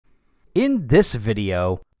In this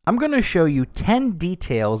video, I'm going to show you 10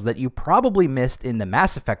 details that you probably missed in the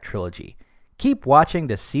Mass Effect trilogy. Keep watching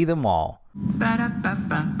to see them all.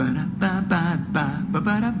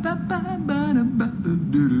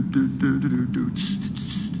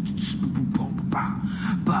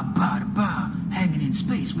 Hanging in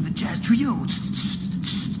space with a jazz trio.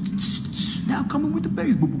 Now coming with the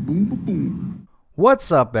bass.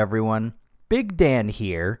 What's up, everyone? Big Dan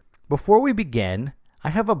here. Before we begin, I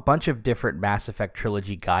have a bunch of different Mass Effect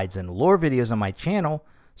trilogy guides and lore videos on my channel,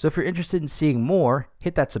 so if you're interested in seeing more,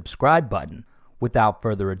 hit that subscribe button. Without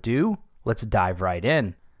further ado, let's dive right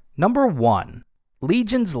in. Number 1.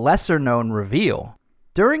 Legion's lesser-known reveal.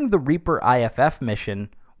 During the Reaper IFF mission,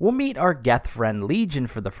 we'll meet our Geth friend Legion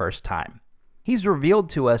for the first time. He's revealed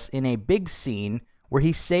to us in a big scene where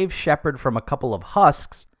he saves Shepard from a couple of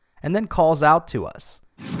husks and then calls out to us.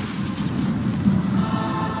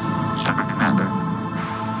 Shepard, Commander.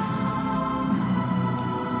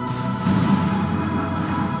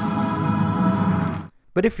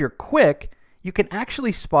 But if you're quick, you can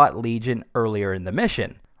actually spot Legion earlier in the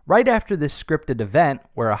mission. Right after this scripted event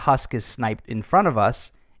where a husk is sniped in front of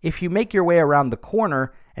us, if you make your way around the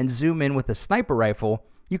corner and zoom in with a sniper rifle,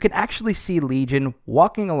 you can actually see Legion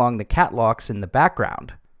walking along the catwalks in the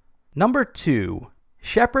background. Number 2.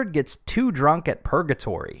 Shepard gets too drunk at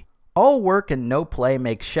Purgatory. All work and no play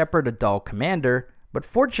makes Shepard a dull commander, but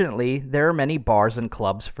fortunately there are many bars and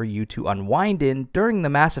clubs for you to unwind in during the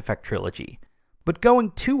Mass Effect trilogy. But going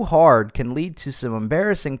too hard can lead to some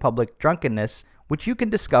embarrassing public drunkenness, which you can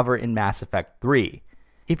discover in Mass Effect 3.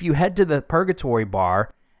 If you head to the Purgatory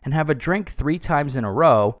bar and have a drink 3 times in a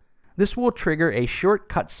row, this will trigger a short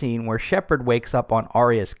cutscene where Shepard wakes up on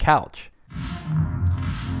Aria's couch.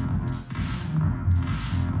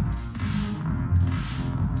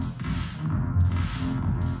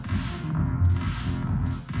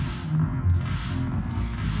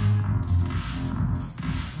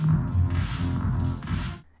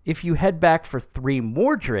 If you head back for 3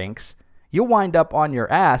 more drinks, you'll wind up on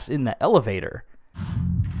your ass in the elevator.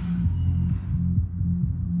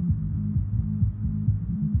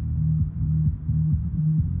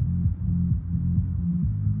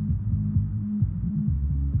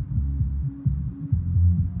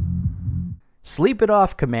 Sleep it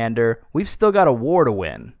off, Commander. We've still got a war to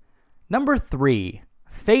win. Number 3.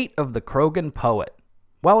 Fate of the Krogan Poet.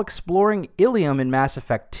 While exploring Ilium in Mass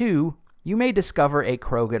Effect 2, you may discover a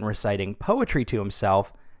Krogan reciting poetry to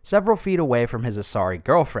himself several feet away from his ASARI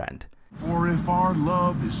girlfriend. For if our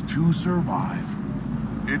love is to survive,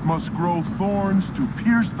 it must grow thorns to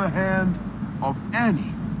pierce the hand of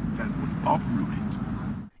any that would uproot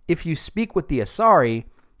it. If you speak with the ASARI,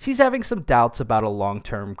 she's having some doubts about a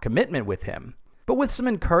long-term commitment with him. But with some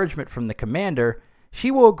encouragement from the commander,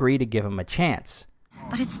 she will agree to give him a chance.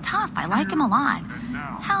 But it's tough. I like him a lot.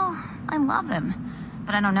 Hell, I love him.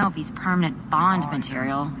 But I don't know if he's permanent Bond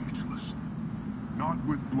material. Speechless. Not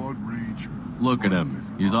with blood rage. Look at him.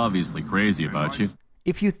 He's obviously crazy about you.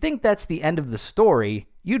 If you think that's the end of the story,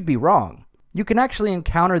 you'd be wrong. You can actually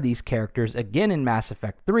encounter these characters again in Mass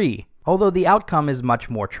Effect 3, although the outcome is much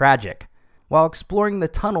more tragic. While exploring the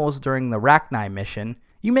tunnels during the Rachni mission,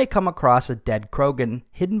 you may come across a dead Krogan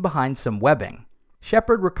hidden behind some webbing.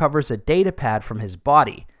 Shepard recovers a datapad from his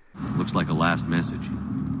body. Looks like a last message.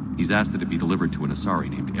 He's asked that it be delivered to an ASARI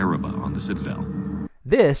named Erebba on the Citadel.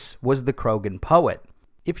 This was the Krogan Poet.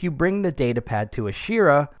 If you bring the datapad to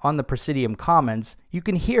Ashira on the Presidium Commons, you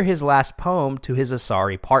can hear his last poem to his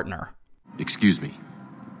ASARI partner. Excuse me.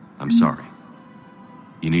 I'm sorry.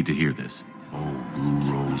 You need to hear this. Oh,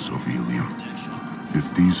 blue rose of Ilium.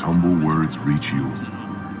 If these humble words reach you,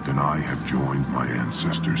 then I have joined my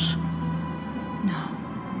ancestors. No.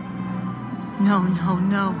 No, no,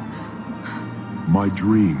 no. My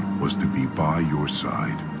dream was to be by your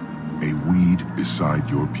side, a weed beside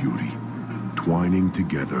your beauty, twining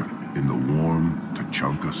together in the warm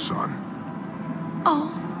Tuchanka sun.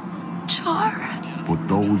 Oh, Char. But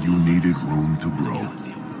though you needed room to grow,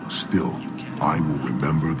 still I will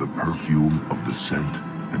remember the perfume of the scent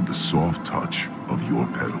and the soft touch of your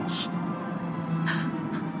petals.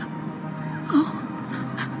 Oh.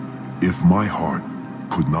 If my heart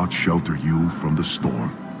could not shelter you from the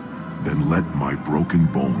storm, then let my broken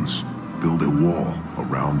bones build a wall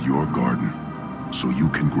around your garden so you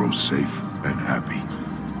can grow safe and happy.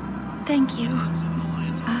 Thank you.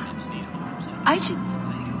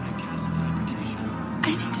 I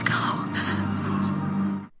need to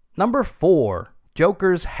go. Number 4.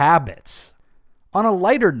 Joker's Habits. On a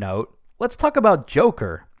lighter note, let's talk about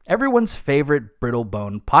Joker, everyone's favorite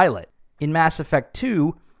brittle-boned pilot. In Mass Effect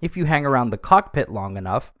 2, if you hang around the cockpit long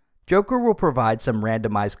enough, Joker will provide some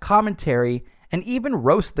randomized commentary and even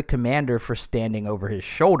roast the commander for standing over his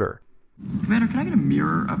shoulder. Commander, can I get a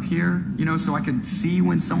mirror up here? So I can see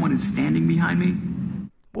when someone is standing behind me?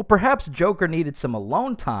 Well, perhaps Joker needed some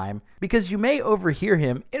alone time because you may overhear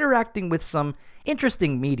him interacting with some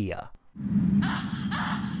interesting media.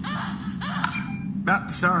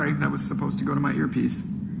 Sorry, that was supposed to go to my earpiece.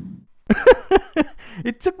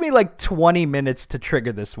 It took me like 20 minutes to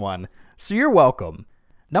trigger this one, so you're welcome.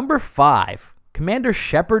 Number 5. Commander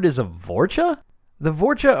Shepard is a Vorcha? The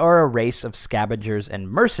Vorcha are a race of scavengers and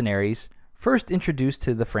mercenaries, first introduced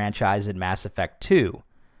to the franchise in Mass Effect 2.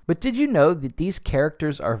 But did you know that these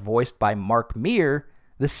characters are voiced by Mark Meer,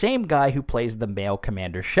 the same guy who plays the male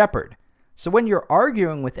Commander Shepard? So when you're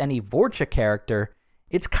arguing with any Vorcha character,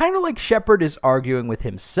 it's kind of like Shepard is arguing with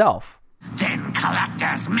himself. Then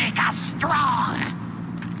collectors make us strong!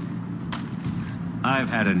 I've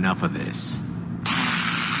had enough of this.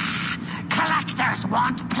 Collectors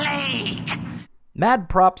want plague! Mad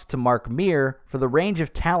props to Mark Meer for the range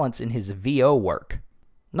of talents in his VO work.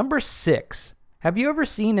 Number 6. Have you ever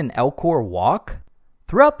seen an Elcor walk?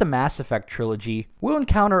 Throughout the Mass Effect trilogy, we'll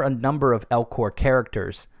encounter a number of Elcor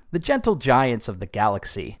characters, the gentle giants of the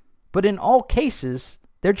galaxy. But in all cases,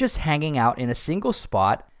 they're just hanging out in a single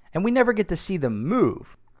spot, and we never get to see them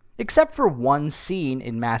move. Except for one scene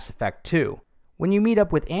in Mass Effect 2. When you meet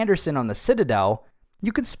up with Anderson on the Citadel,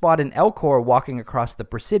 you can spot an Elcor walking across the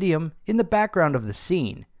Presidium in the background of the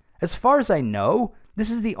scene. As far as I know, this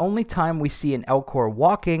is the only time we see an Elcor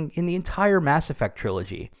walking in the entire Mass Effect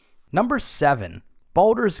trilogy. Number 7.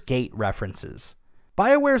 Baldur's Gate references.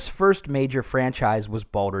 BioWare's first major franchise was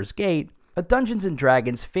Baldur's Gate, a Dungeons &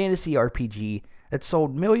 Dragons fantasy RPG that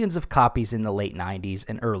sold millions of copies in the late 90s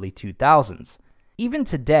and early 2000s. Even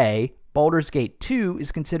today, Baldur's Gate 2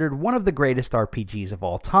 is considered one of the greatest RPGs of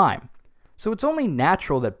all time. So it's only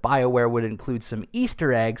natural that BioWare would include some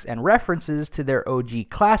Easter eggs and references to their OG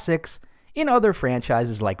classics in other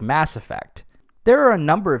franchises like Mass Effect. There are a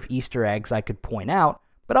number of Easter eggs I could point out,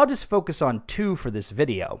 but I'll just focus on 2 for this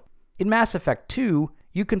video. In Mass Effect 2,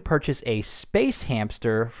 you can purchase a space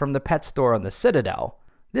hamster from the pet store on the Citadel.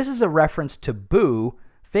 This is a reference to Boo,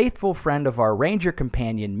 faithful friend of our ranger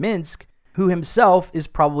companion Minsk, who himself is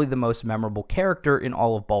probably the most memorable character in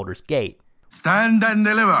all of Baldur's Gate. Stand and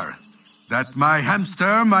deliver, that my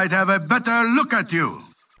hamster might have a better look at you.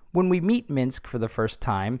 When we meet Minsk for the first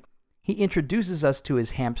time, he introduces us to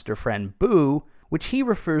his hamster friend Boo, which he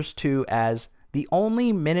refers to as the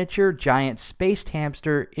only miniature giant spaced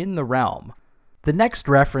hamster in the realm. The next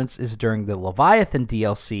reference is during the Leviathan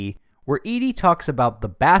DLC, where EDI talks about the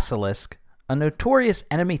Basilisk, a notorious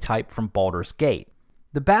enemy type from Baldur's Gate.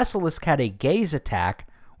 The Basilisk had a gaze attack,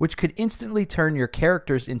 which could instantly turn your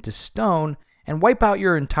characters into stone and wipe out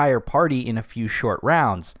your entire party in a few short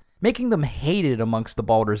rounds, making them hated amongst the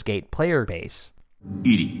Baldur's Gate player base.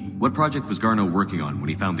 EDI, what project was Garneau working on when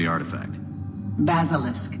he found the artifact?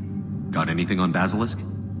 Basilisk. Got anything on Basilisk?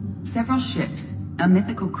 Several ships, a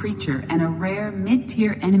mythical creature, and a rare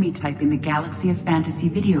mid-tier enemy type in the Galaxy of Fantasy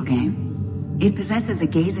video game. It possesses a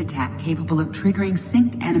gaze attack capable of triggering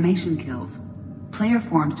synced animation kills. Player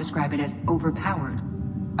forums describe it as overpowered.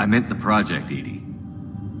 I meant the project, EDI.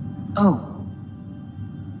 Oh.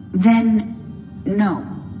 Then, no.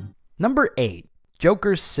 Number 8.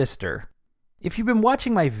 Joker's sister. If you've been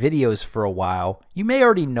watching my videos for a while, you may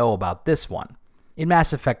already know about this one. In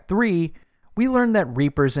Mass Effect 3, we learned that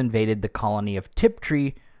Reapers invaded the colony of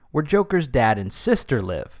Tiptree, where Joker's dad and sister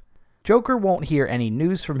live. Joker won't hear any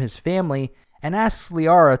news from his family and asks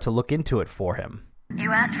Liara to look into it for him.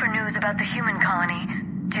 You asked for news about the human colony,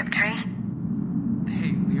 Tiptree?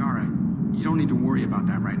 Hey, Liara, you don't need to worry about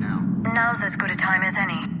that right now. Now's as good a time as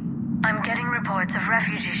any. I'm getting reports of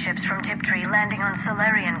refugee ships from Tiptree landing on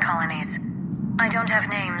Solarian colonies. I don't have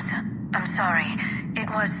names. I'm sorry. It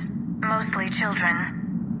was mostly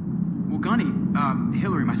children. Well, Gunny,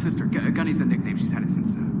 Hillary, my sister, Gunny's the nickname. She's had it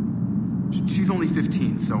since, she's only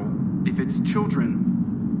 15, so if it's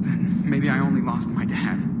children, then maybe I only lost my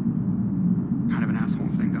dad. Kind of an asshole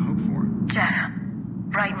thing to hope for. Jeff,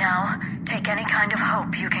 right now, take any kind of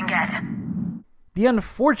hope you can get. The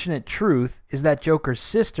unfortunate truth is that Joker's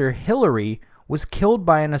sister, Hillary, was killed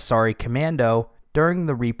by an ASARI commando during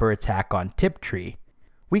the Reaper attack on Tiptree.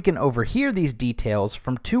 We can overhear these details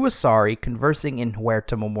from 2 ASARI conversing in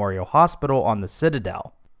Huerta Memorial Hospital on the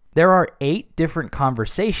Citadel. There are 8 different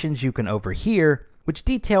conversations you can overhear, which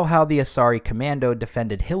detail how the ASARI commando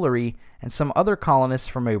defended Hillary and some other colonists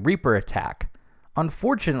from a Reaper attack.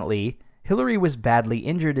 Unfortunately, Hillary was badly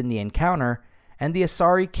injured in the encounter, and the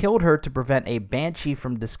ASARI killed her to prevent a Banshee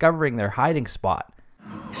from discovering their hiding spot.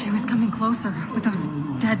 She was coming closer with those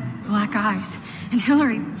dead black eyes. And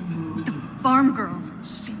Hillary, the farm girl,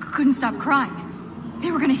 she couldn't stop crying.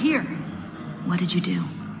 They were gonna hear. What did you do?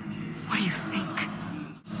 What do you think?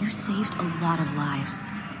 You saved a lot of lives.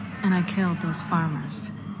 And I killed those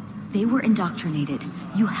farmers. They were indoctrinated.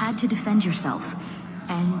 You had to defend yourself.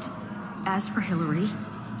 And as for Hillary...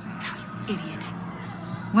 No, you idiot.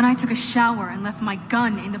 When I took a shower and left my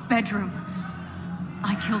gun in the bedroom,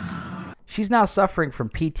 I killed them. She's now suffering from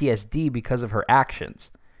PTSD because of her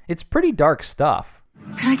actions. It's pretty dark stuff.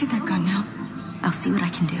 Could I get that gun now? I'll see what I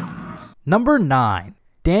can do. Number 9.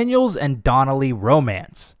 Daniels and Donnelly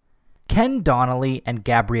Romance. Ken Donnelly and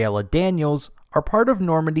Gabriella Daniels are part of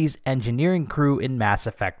Normandy's engineering crew in Mass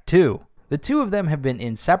Effect 2. The two of them have been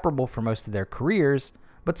inseparable for most of their careers,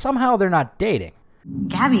 but somehow they're not dating.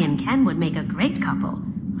 Gabby and Ken would make a great couple.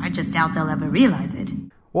 I just doubt they'll ever realize it.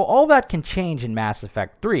 Well, all that can change in Mass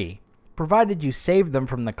Effect 3. Provided you save them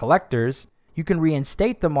from the Collectors, you can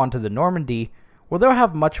reinstate them onto the Normandy, where they'll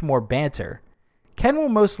have much more banter. Ken will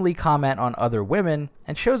mostly comment on other women,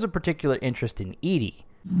 and shows a particular interest in Edie.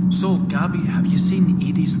 So, Gabby, have you seen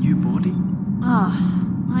Edie's new body?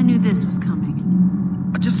 Oh, I knew this was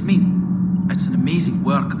coming. I just mean, it's an amazing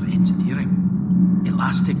work of engineering.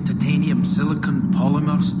 Elastic titanium silicon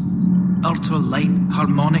polymers, ultra-light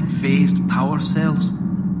harmonic phased power cells.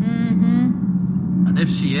 Mm-hmm. And if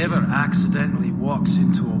she ever accidentally walks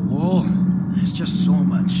into a wall, there's just so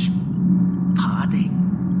much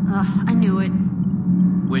padding. Ugh, I knew it.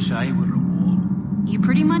 Wish I were a wall. You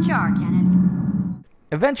pretty much are, Kenneth.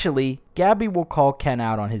 Eventually, Gabby will call Ken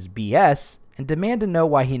out on his BS and demand to know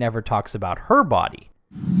why he never talks about her body.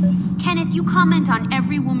 Kenneth, you comment on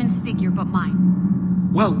every woman's figure but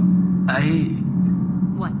mine. Well,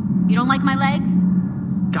 What? You don't like my legs?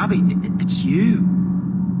 Gabby, it's you.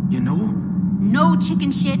 You know? No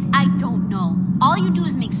chicken shit, I don't know. All you do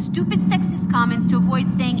is make stupid sexist comments to avoid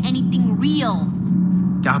saying anything real.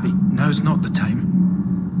 Gabby, now's not the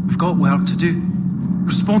time. We've got work to do.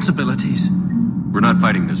 Responsibilities. We're not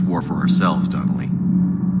fighting this war for ourselves, Donnelly.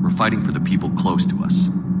 We're fighting for the people close to us.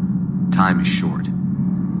 Time is short.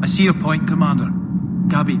 I see your point, Commander.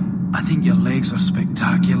 Gabby, I think your legs are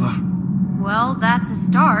spectacular. Well, that's a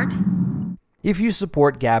start. If you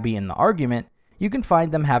support Gabby in the argument, you can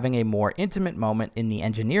find them having a more intimate moment in the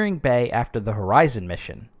engineering bay after the Horizon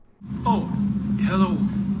mission. Oh, hello,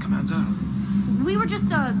 Commander. We were just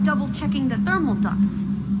double-checking the thermal ducts.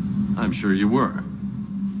 I'm sure you were.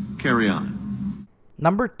 Carry on.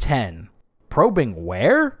 Number 10. Probing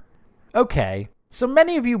where? Okay, so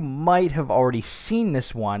many of you might have already seen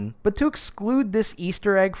this one, but to exclude this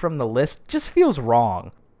Easter egg from the list just feels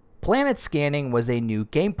wrong. Planet scanning was a new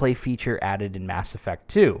gameplay feature added in Mass Effect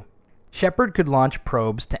 2. Shepard could launch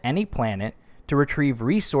probes to any planet to retrieve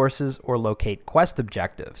resources or locate quest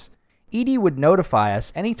objectives. Edie would notify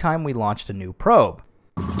us anytime we launched a new probe.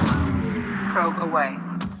 Probe away.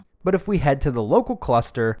 But if we head to the local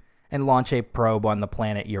cluster and launch a probe on the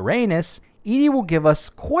planet Uranus, Edie will give us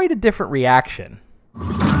quite a different reaction.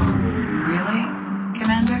 Really,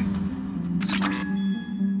 Commander?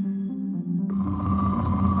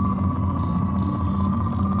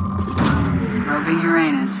 Probing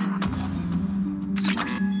Uranus.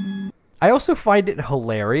 I also find it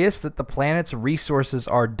hilarious that the planet's resources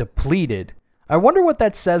are depleted. I wonder what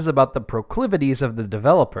that says about the proclivities of the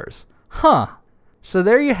developers. Huh. So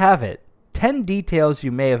there you have it. 10 details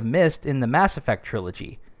you may have missed in the Mass Effect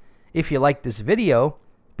trilogy. If you liked this video,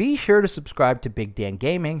 be sure to subscribe to Big Dan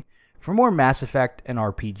Gaming for more Mass Effect and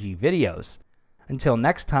RPG videos. Until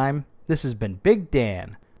next time, this has been Big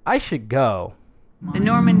Dan. I should go. The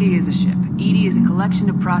Normandy is a ship. Edie is a collection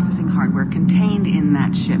of processing hardware contained in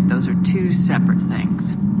that ship. Those are two separate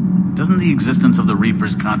things. Doesn't the existence of the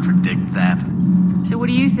Reapers contradict that? So what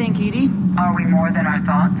do you think, Edie? Are we more than our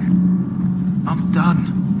thoughts? I'm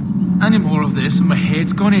done. Any more of this and my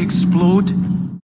head's gonna explode.